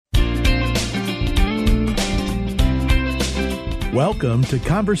Welcome to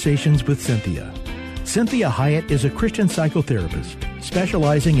Conversations with Cynthia. Cynthia Hiett is a Christian psychotherapist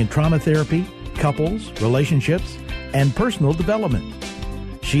specializing in trauma therapy, couples, relationships, and personal development.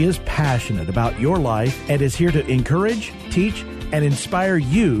 She is passionate about your life and is here to encourage, teach, and inspire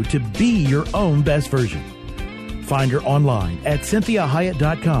you to be your own best version. Find her online at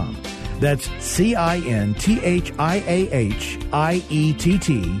CynthiaHiett.com. That's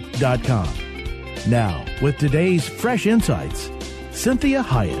CynthiaHiett.com. Now, with today's fresh insights, Cynthia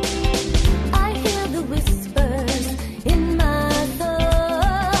Hiett. I hear the whispers in my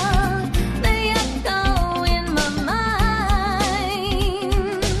thoughts. They echo in my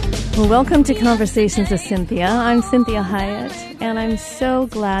mind. Well, welcome to Conversations with Cynthia. I'm Cynthia Hiett, and I'm so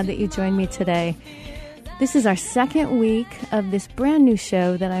glad that you joined me today. This is our second week of this brand new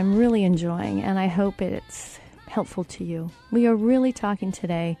show that I'm really enjoying, and I hope it's helpful to you. We are really talking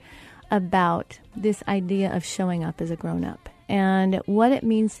today about this idea of showing up as a grown-up and what it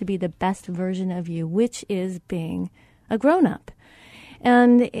means to be the best version of you, which is being a grown-up.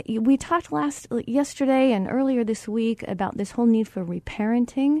 And we talked yesterday and earlier this week about this whole need for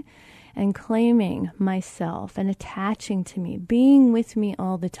reparenting and claiming myself and attaching to me, being with me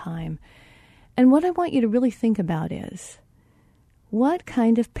all the time. And what I want you to really think about is, what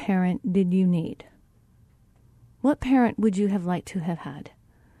kind of parent did you need? What parent would you have liked to have had?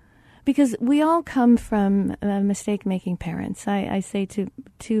 Because we all come from mistake-making parents. I say to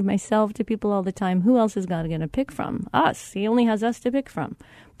myself, to people all the time, who else is God going to pick from? Us. He only has us to pick from.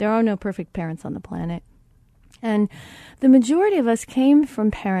 There are no perfect parents on the planet. And the majority of us came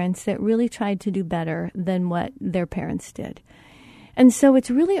from parents that really tried to do better than what their parents did. And so it's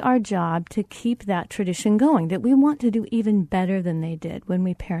really our job to keep that tradition going, that we want to do even better than they did when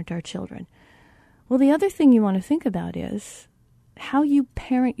we parent our children. Well, the other thing you want to think about is how you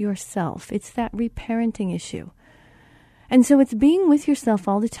parent yourself. It's that reparenting issue. And so it's being with yourself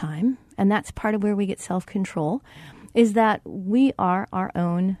all the time, and that's part of where we get self-control, is that we are our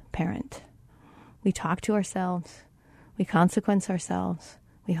own parent. We talk to ourselves, we consequence ourselves,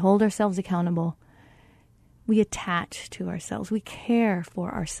 we hold ourselves accountable, we attach to ourselves, we care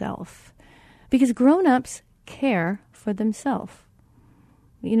for ourselves. Because grown-ups care for themselves.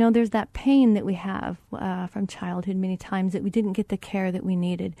 You know, there's that pain that we have from childhood many times that we didn't get the care that we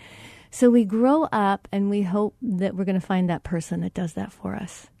needed. So we grow up and we hope that we're going to find that person that does that for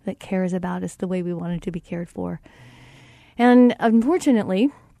us, that cares about us the way we wanted to be cared for. And unfortunately,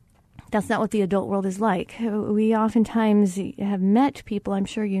 that's not what the adult world is like. We oftentimes have met people, I'm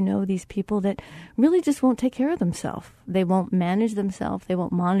sure you know these people, that really just won't take care of themselves. They won't manage themselves. They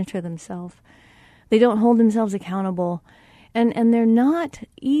won't monitor themselves. They don't hold themselves accountable. And they're not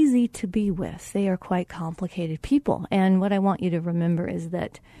easy to be with. They are quite complicated people. And what I want you to remember is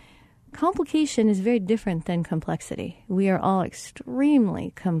that complication is very different than complexity. We are all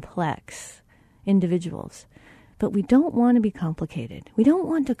extremely complex individuals. But we don't want to be complicated. We don't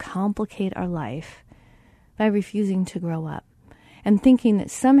want to complicate our life by refusing to grow up and thinking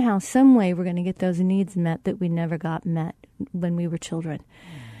that somehow, some way, we're going to get those needs met that we never got met when we were children.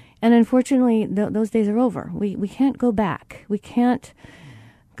 And unfortunately, those days are over. We can't go back. We can't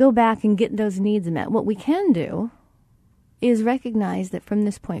go back and get those needs met. What we can do is recognize that from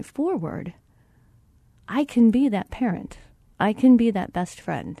this point forward, I can be that parent. I can be that best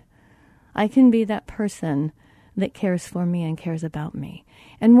friend. I can be that person that cares for me and cares about me.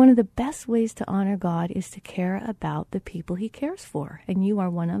 And one of the best ways to honor God is to care about the people he cares for, and you are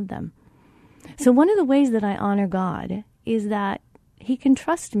one of them. So one of the ways that I honor God is that he can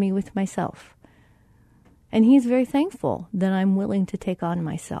trust me with myself. And he's very thankful that I'm willing to take on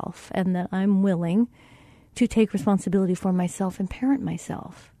myself and that I'm willing to take responsibility for myself and parent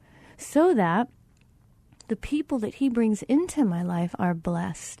myself so that the people that he brings into my life are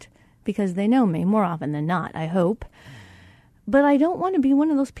blessed because they know me more often than not, I hope. But I don't want to be one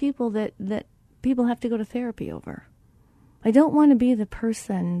of those people that people have to go to therapy over. I don't want to be the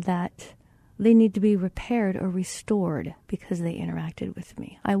person that they need to be repaired or restored because they interacted with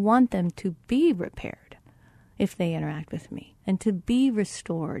me. I want them to be repaired if they interact with me and to be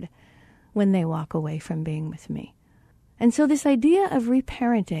restored when they walk away from being with me. And so this idea of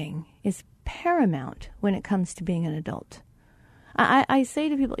reparenting is paramount when it comes to being an adult. I say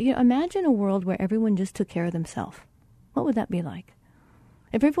to people, imagine a world where everyone just took care of themselves. What would that be like?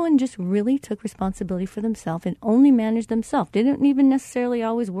 If everyone just really took responsibility for themselves and only managed themselves, didn't even necessarily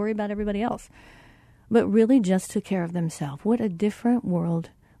always worry about everybody else, but really just took care of themselves, what a different world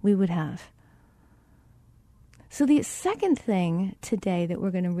we would have. So the second thing today that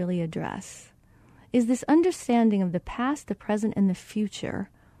we're going to really address is this understanding of the past, the present, and the future,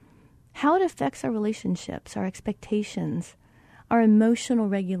 how it affects our relationships, our expectations, our emotional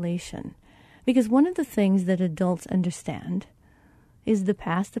regulation. Because one of the things that adults understand is the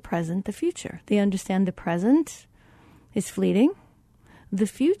past, the present, the future. They understand the present is fleeting. The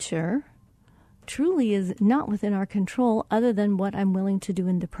future truly is not within our control other than what I'm willing to do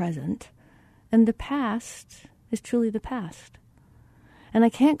in the present. And the past is truly the past. And I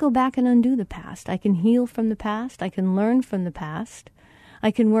can't go back and undo the past. I can heal from the past. I can learn from the past.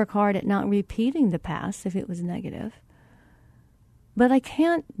 I can work hard at not repeating the past if it was negative. But I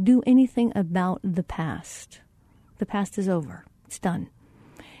can't do anything about the past. The past is over. It's done.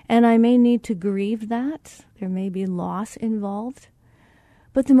 And I may need to grieve that. There may be loss involved.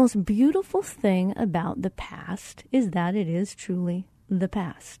 But the most beautiful thing about the past is that it is truly the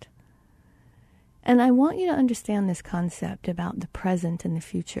past. And I want you to understand this concept about the present and the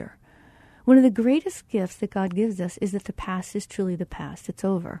future. One of the greatest gifts that God gives us is that the past is truly the past. It's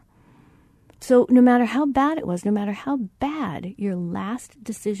over. So no matter how bad it was, no matter how bad your last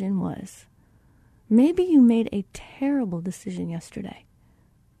decision was, maybe you made a terrible decision yesterday.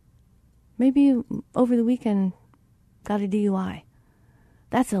 Maybe you, over the weekend, got a DUI.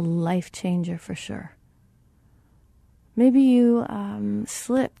 That's a life changer for sure. Maybe you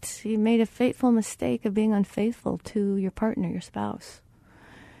slipped. You made a fateful mistake of being unfaithful to your partner, your spouse.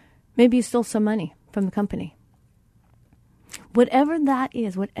 Maybe you stole some money from the company. Whatever that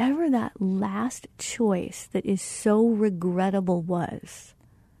is, whatever that last choice that is so regrettable was,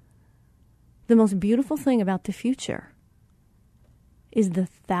 the most beautiful thing about the future is the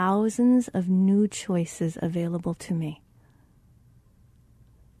thousands of new choices available to me.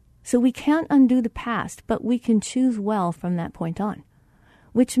 So we can't undo the past, but we can choose well from that point on,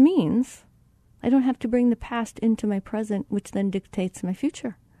 which means I don't have to bring the past into my present, which then dictates my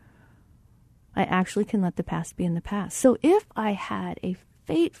future. I actually can let the past be in the past. So if I had a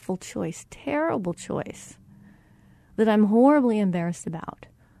fateful choice, terrible choice, that I'm horribly embarrassed about,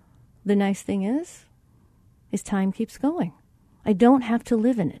 the nice thing is time keeps going. I don't have to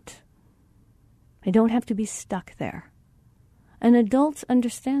live in it. I don't have to be stuck there. And adults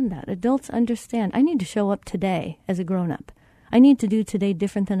understand that. Adults understand, I need to show up today as a grown-up. I need to do today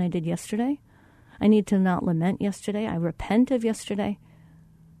different than I did yesterday. I need to not lament yesterday. I repent of yesterday.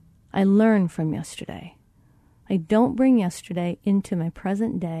 I learn from yesterday. I don't bring yesterday into my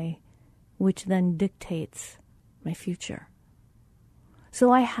present day, which then dictates my future.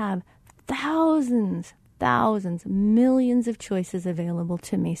 So I have thousands, millions of choices available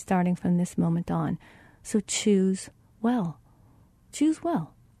to me starting from this moment on. So choose well. Choose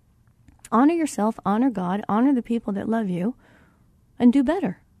well. Honor yourself, honor God, honor the people that love you, and do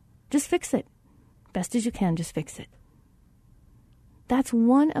better. Just fix it. Best as you can, just fix it. That's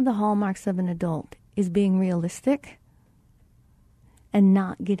one of the hallmarks of an adult, is being realistic and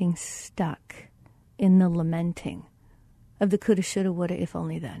not getting stuck in the lamenting of the coulda, shoulda, woulda, if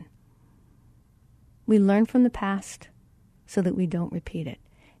only then. We learn from the past so that we don't repeat it.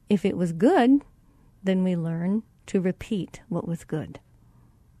 If it was good, then we learn to repeat what was good.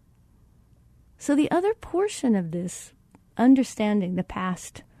 So the other portion of this, understanding the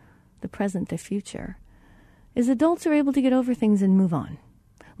past, the present, the future, is adults are able to get over things and move on.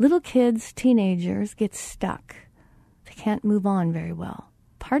 Little kids, teenagers get stuck. They can't move on very well.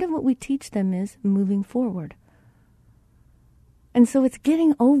 Part of what we teach them is moving forward. And so it's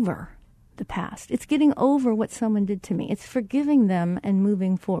getting over the past. It's getting over what someone did to me. It's forgiving them and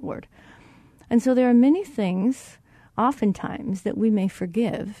moving forward. And so there are many things, oftentimes, that we may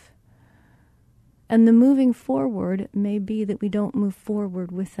forgive. And the moving forward may be that we don't move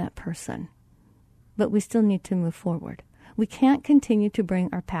forward with that person. But we still need to move forward. We can't continue to bring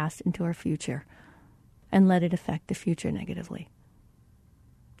our past into our future and let it affect the future negatively.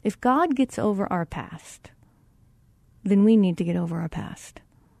 If God gets over our past, then we need to get over our past.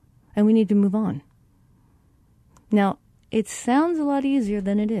 And we need to move on. Now, it sounds a lot easier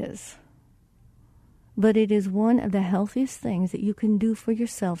than it is. But it is one of the healthiest things that you can do for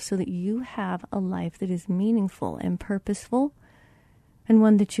yourself so that you have a life that is meaningful and purposeful and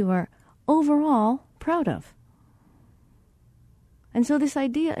one that you are overall proud of. And so this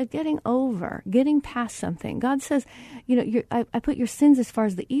idea of getting over, getting past something, God says, I put your sins as far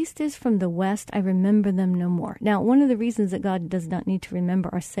as the east is from the west, I remember them no more. Now, one of the reasons that God does not need to remember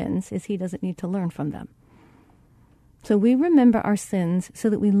our sins is he doesn't need to learn from them. So we remember our sins so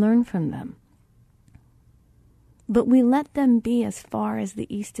that we learn from them. But we let them be as far as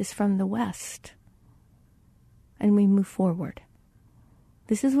the east is from the west. And we move forward.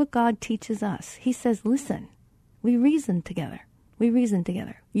 This is what God teaches us. He says, listen, we reason together. We reason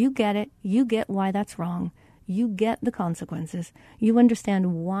together. You get it. You get why that's wrong. You get the consequences. You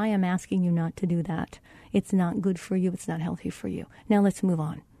understand why I'm asking you not to do that. It's not good for you. It's not healthy for you. Now let's move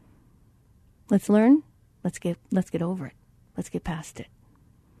on. Let's learn. Let's get over it. Let's get past it.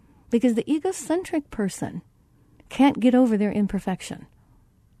 Because the egocentric person can't get over their imperfection.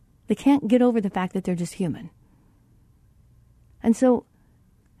 They can't get over the fact that they're just human. And so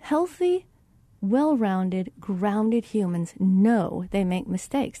healthy, well-rounded, grounded humans know they make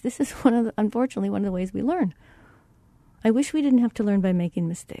mistakes. This is unfortunately one of the ways we learn. I wish we didn't have to learn by making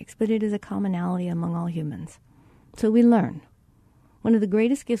mistakes, but it is a commonality among all humans. So we learn. One of the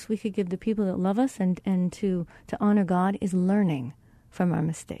greatest gifts we could give the people that love us and to honor God is learning from our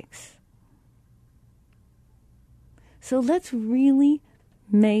mistakes. So let's really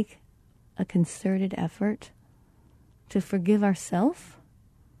make a concerted effort to forgive ourselves,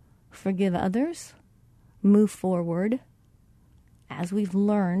 forgive others, move forward as we've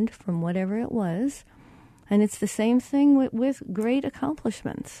learned from whatever it was. And it's the same thing with great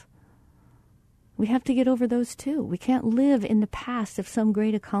accomplishments. We have to get over those too. We can't live in the past of some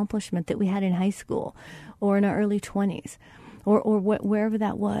great accomplishment that we had in high school or in our early 20s or wherever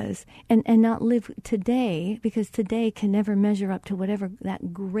that was and not live today, because today can never measure up to whatever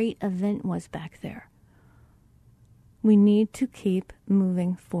that great event was back there. We need to keep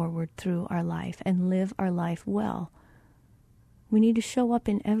moving forward through our life and live our life well. We need to show up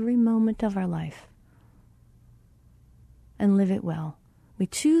in every moment of our life and live it well. We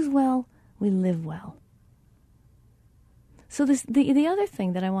choose well, we live well. So the other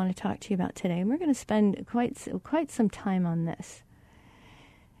thing that I want to talk to you about today, and we're going to spend quite some time on this,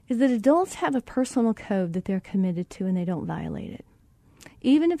 is that adults have a personal code that they're committed to and they don't violate it.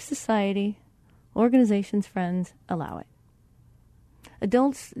 Even if society, organizations, friends allow it.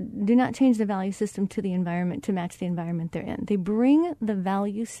 Adults do not change the value system to the environment to match the environment they're in. They bring the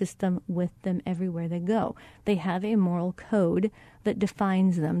value system with them everywhere they go. They have a moral code that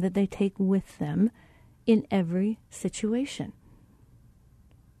defines them, that they take with them in every situation.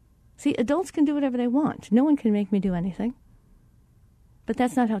 See, adults can do whatever they want. No one can make me do anything. But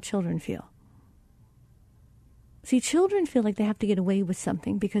that's not how children feel. See, children feel like they have to get away with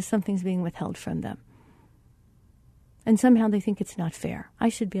something because something's being withheld from them. And somehow they think it's not fair. I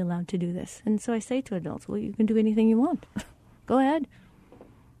should be allowed to do this. And so I say to adults, well, you can do anything you want. Go ahead.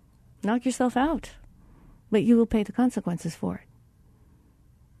 Knock yourself out. But you will pay the consequences for it.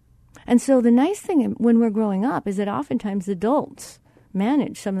 And so the nice thing when we're growing up is that oftentimes adults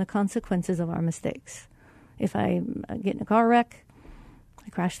manage some of the consequences of our mistakes. If I get in a car wreck, I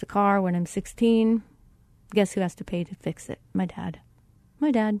crash the car when I'm 16, guess who has to pay to fix it? My dad.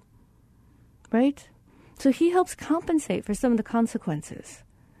 My dad. Right? So he helps compensate for some of the consequences.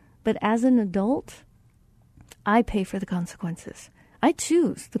 But as an adult, I pay for the consequences. I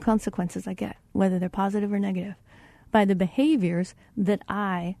choose the consequences I get, whether they're positive or negative, by the behaviors that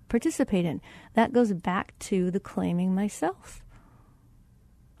I participate in. That goes back to the claiming myself.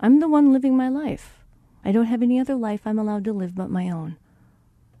 I'm the one living my life. I don't have any other life I'm allowed to live but my own.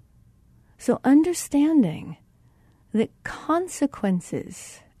 So understanding that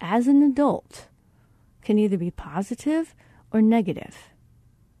consequences as an adult can either be positive or negative.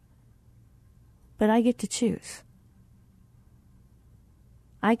 But I get to choose.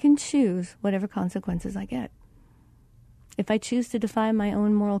 I can choose whatever consequences I get. If I choose to defy my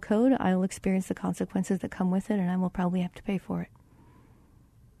own moral code, I will experience the consequences that come with it, and I will probably have to pay for it.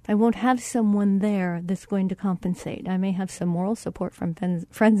 I won't have someone there that's going to compensate. I may have some moral support from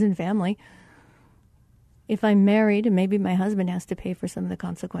friends and family. If I'm married, maybe my husband has to pay for some of the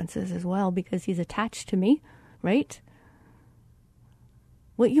consequences as well because he's attached to me, right?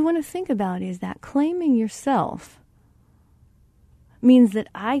 What you want to think about is that claiming yourself means that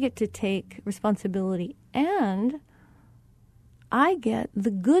I get to take responsibility and I get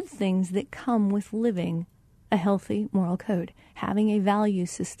the good things that come with living a healthy moral code, having a value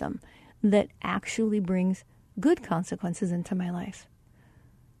system that actually brings good consequences into my life.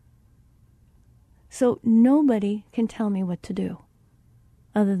 So nobody can tell me what to do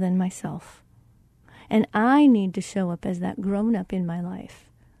other than myself. And I need to show up as that grown-up in my life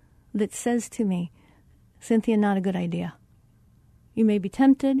that says to me, Cynthia, not a good idea. You may be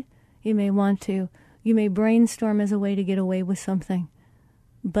tempted, you may want to, you may brainstorm as a way to get away with something,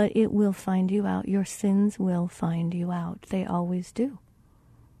 but it will find you out. Your sins will find you out. They always do.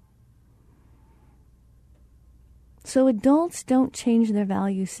 So adults don't change their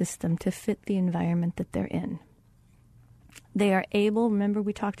value system to fit the environment that they're in. They are able, remember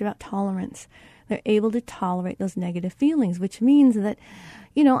we talked about tolerance, they're able to tolerate those negative feelings, which means that,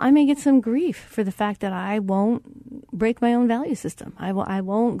 I may get some grief for the fact that I won't break my own value system. I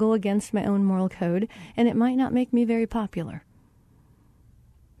won't go against my own moral code, and it might not make me very popular.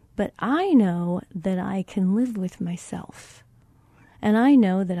 But I know that I can live with myself. And I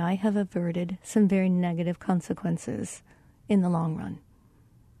know that I have averted some very negative consequences in the long run.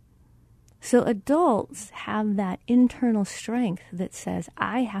 So adults have that internal strength that says,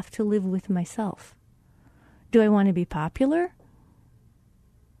 I have to live with myself. Do I want to be popular?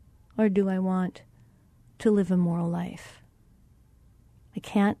 Or do I want to live a moral life? I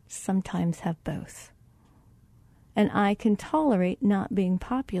can't sometimes have both. And I can tolerate not being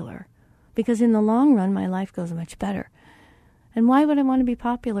popular, because in the long run, my life goes much better. And why would I want to be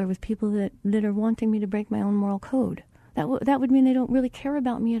popular with people that are wanting me to break my own moral code? That would mean they don't really care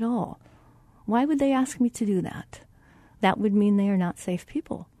about me at all. Why would they ask me to do that? That would mean they are not safe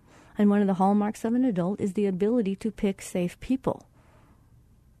people. And one of the hallmarks of an adult is the ability to pick safe people.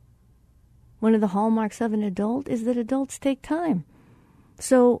 One of the hallmarks of an adult is that adults take time.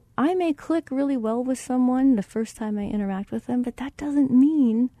 So I may click really well with someone the first time I interact with them, but that doesn't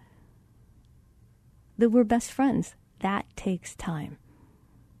mean that we're best friends. That takes time.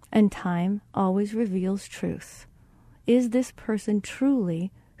 And time always reveals truth. Is this person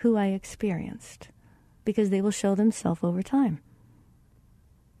truly who I experienced? Because they will show themselves over time.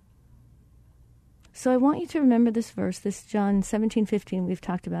 So I want you to remember this verse, this John 17:15, we've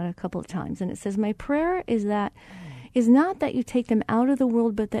talked about it a couple of times. And it says, my prayer is not that you take them out of the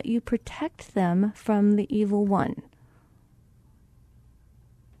world, but that you protect them from the evil one.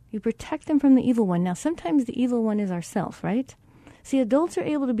 You protect them from the evil one. Now, sometimes the evil one is ourself, right? See, adults are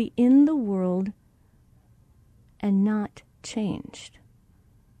able to be in the world and not changed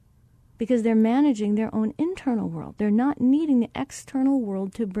because they're managing their own internal world. They're not needing the external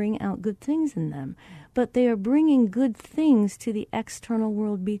world to bring out good things in them, but they are bringing good things to the external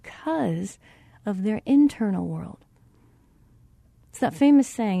world because of their internal world. It's that famous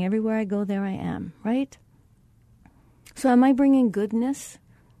saying, everywhere I go, there I am, right? So am I bringing goodness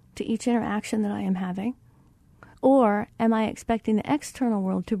to each interaction that I am having? Or am I expecting the external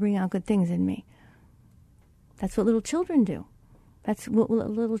world to bring out good things in me? That's what little children do. That's what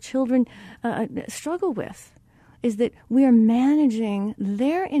little children struggle with, is that we are managing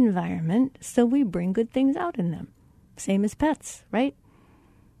their environment so we bring good things out in them. Same as pets, right?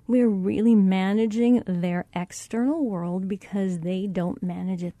 We're really managing their external world because they don't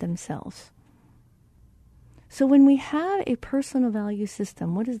manage it themselves. So when we have a personal value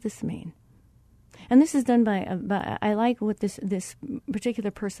system, what does this mean? And this is done by I like what this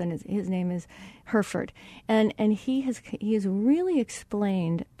particular person is. His name is Herford, and he has really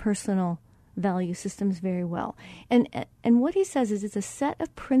explained personal value systems very well. And what he says is it's a set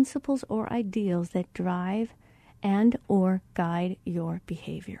of principles or ideals that drive and or guide your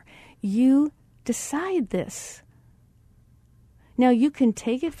behavior. You decide this. Now, you can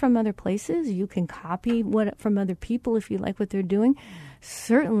take it from other places. You can copy from other people if you like what they're doing.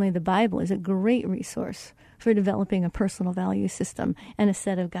 Certainly, the Bible is a great resource for developing a personal value system and a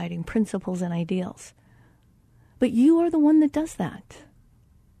set of guiding principles and ideals. But you are the one that does that.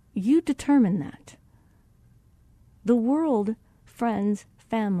 You determine that. The world, friends,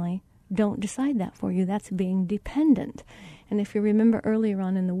 family, don't decide that for you. That's being dependent. And if you remember earlier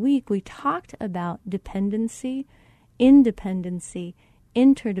on in the week, we talked about dependency, independency,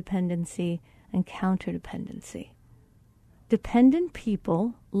 interdependency, and counterdependency. Dependent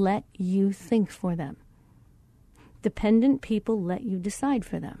people let you think for them. Dependent people let you decide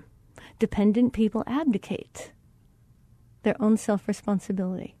for them. Dependent people abdicate their own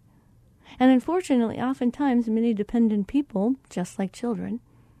self-responsibility. And unfortunately, oftentimes, many dependent people, just like children,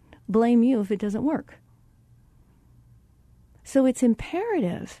 blame you if it doesn't work. So it's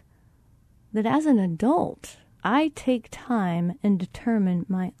imperative that as an adult, I take time and determine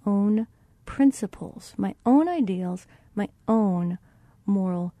my own principles, my own ideals, my own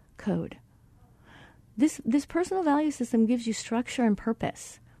moral code. This personal value system gives you structure and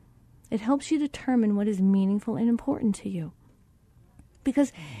purpose. It helps you determine what is meaningful and important to you.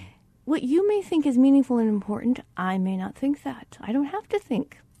 Because what you may think is meaningful and important, I may not think that. I don't have to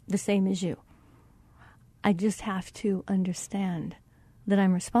think the same as you. I just have to understand that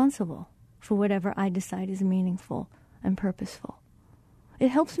I'm responsible for whatever I decide is meaningful and purposeful. It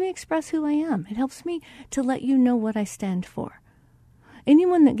helps me express who I am. It helps me to let you know what I stand for.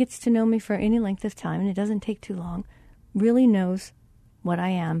 Anyone that gets to know me for any length of time, and it doesn't take too long, really knows what I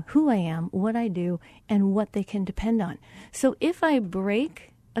am, who I am, what I do, and what they can depend on. So if I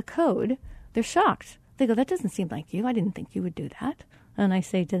break a code, they're shocked. They go, that doesn't seem like you. I didn't think you would do that. And I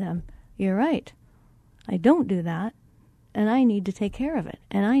say to them, you're right. I don't do that. And I need to take care of it.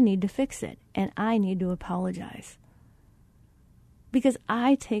 And I need to fix it. And I need to apologize. because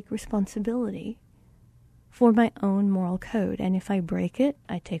I take responsibility for my own moral code. And if I break it,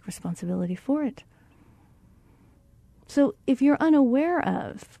 I take responsibility for it. So if you're unaware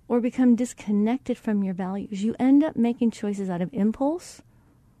of or become disconnected from your values, you end up making choices out of impulse,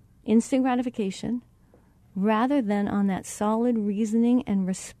 instant gratification, rather than on that solid reasoning and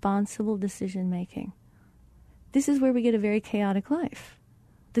responsible decision making. This is where we get a very chaotic life.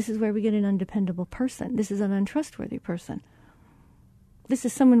 This is where we get an undependable person. This is an untrustworthy person. This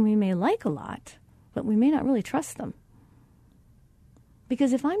is someone we may like a lot, but we may not really trust them.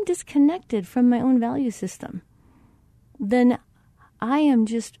 Because if I'm disconnected from my own value system, then I am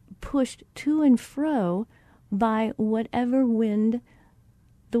just pushed to and fro by whatever wind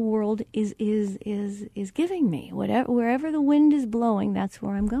the world is giving me. Wherever the wind is blowing, that's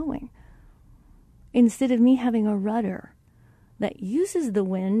where I'm going. Instead of me having a rudder that uses the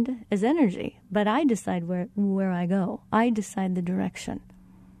wind as energy, but I decide where I go. I decide the direction.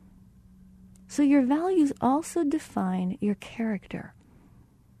 So your values also define your character.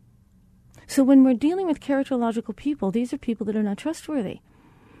 So when we're dealing with characterological people, these are people that are not trustworthy.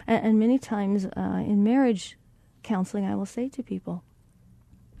 And many times in marriage counseling, I will say to people,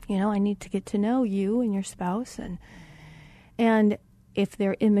 I need to get to know you and your spouse. And if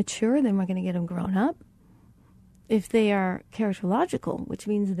they're immature, then we're going to get them grown up. If they are characterological, which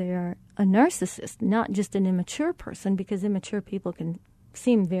means they are a narcissist, not just an immature person, because immature people can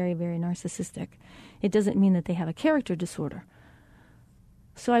seem very, very narcissistic. It doesn't mean that they have a character disorder.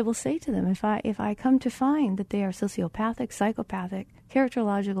 So I will say to them, if I come to find that they are sociopathic, psychopathic,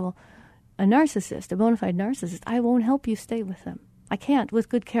 characterological, a narcissist, a bona fide narcissist, I won't help you stay with them. I can't, with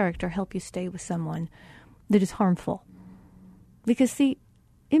good character, help you stay with someone that is harmful. Because, see,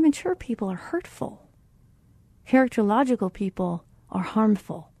 immature people are hurtful. Characterological people are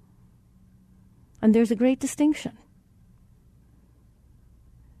harmful. And there's a great distinction.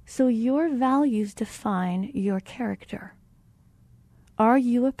 So your values define your character. Are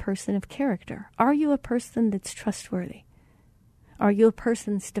you a person of character? Are you a person that's trustworthy? Are you a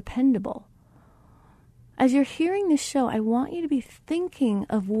person that's dependable? As you're hearing this show, I want you to be thinking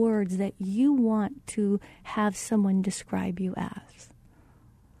of words that you want to have someone describe you as.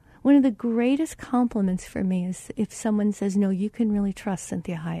 One of the greatest compliments for me is if someone says, no, you can really trust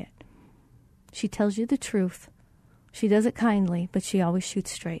Cynthia Hiett. She tells you the truth. She does it kindly, but she always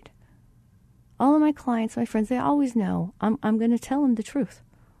shoots straight. All of my clients, my friends, they always know I'm going to tell them the truth.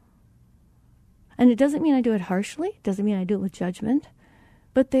 And it doesn't mean I do it harshly. It doesn't mean I do it with judgment.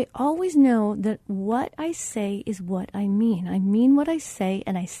 But they always know that what I say is what I mean. I mean what I say,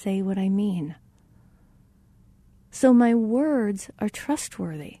 and I say what I mean. So my words are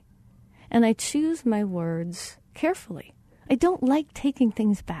trustworthy. And I choose my words carefully. I don't like taking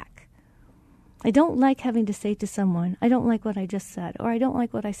things back. I don't like having to say to someone, I don't like what I just said, or I don't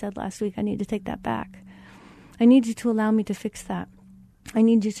like what I said last week. I need to take that back. I need you to allow me to fix that. I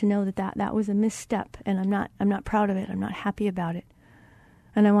need you to know that was a misstep, and I'm not proud of it. I'm not happy about it.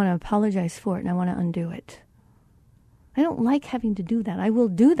 And I want to apologize for it, and I want to undo it. I don't like having to do that. I will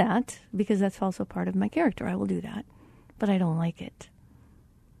do that because that's also part of my character. I will do that, but I don't like it.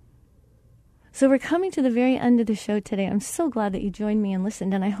 So we're coming to the very end of the show today. I'm so glad that you joined me and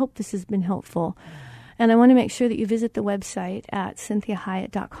listened, and I hope this has been helpful. And I want to make sure that you visit the website at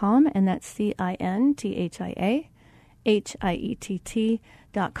CynthiaHiett.com, and that's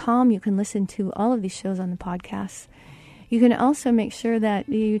CynthiaHiett.com. You can listen to all of these shows on the podcast. You can also make sure that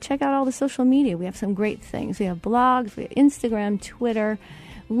you check out all the social media. We have some great things. We have blogs, we have Instagram, Twitter,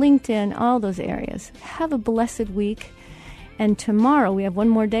 LinkedIn, all those areas. Have a blessed week. And tomorrow, we have one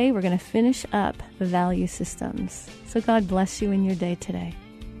more day. We're going to finish up the value systems. So God bless you in your day today.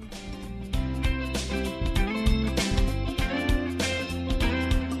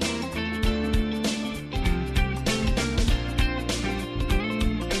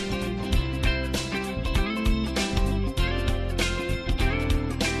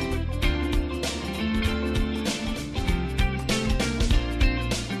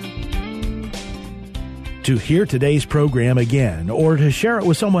 To hear today's program again or to share it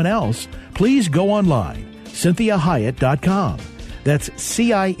with someone else, please go online, CynthiaHiett.com. That's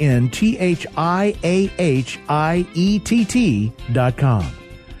CynthiaHiett.com.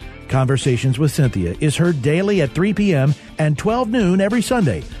 Conversations with Cynthia is heard daily at 3 p.m. and 12 noon every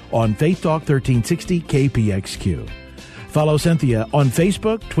Sunday on Faith Talk 1360 KPXQ. Follow Cynthia on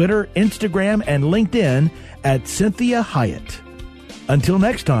Facebook, Twitter, Instagram, and LinkedIn at Cynthia Hiett. Until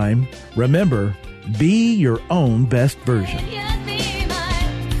next time, remember, be your own best version.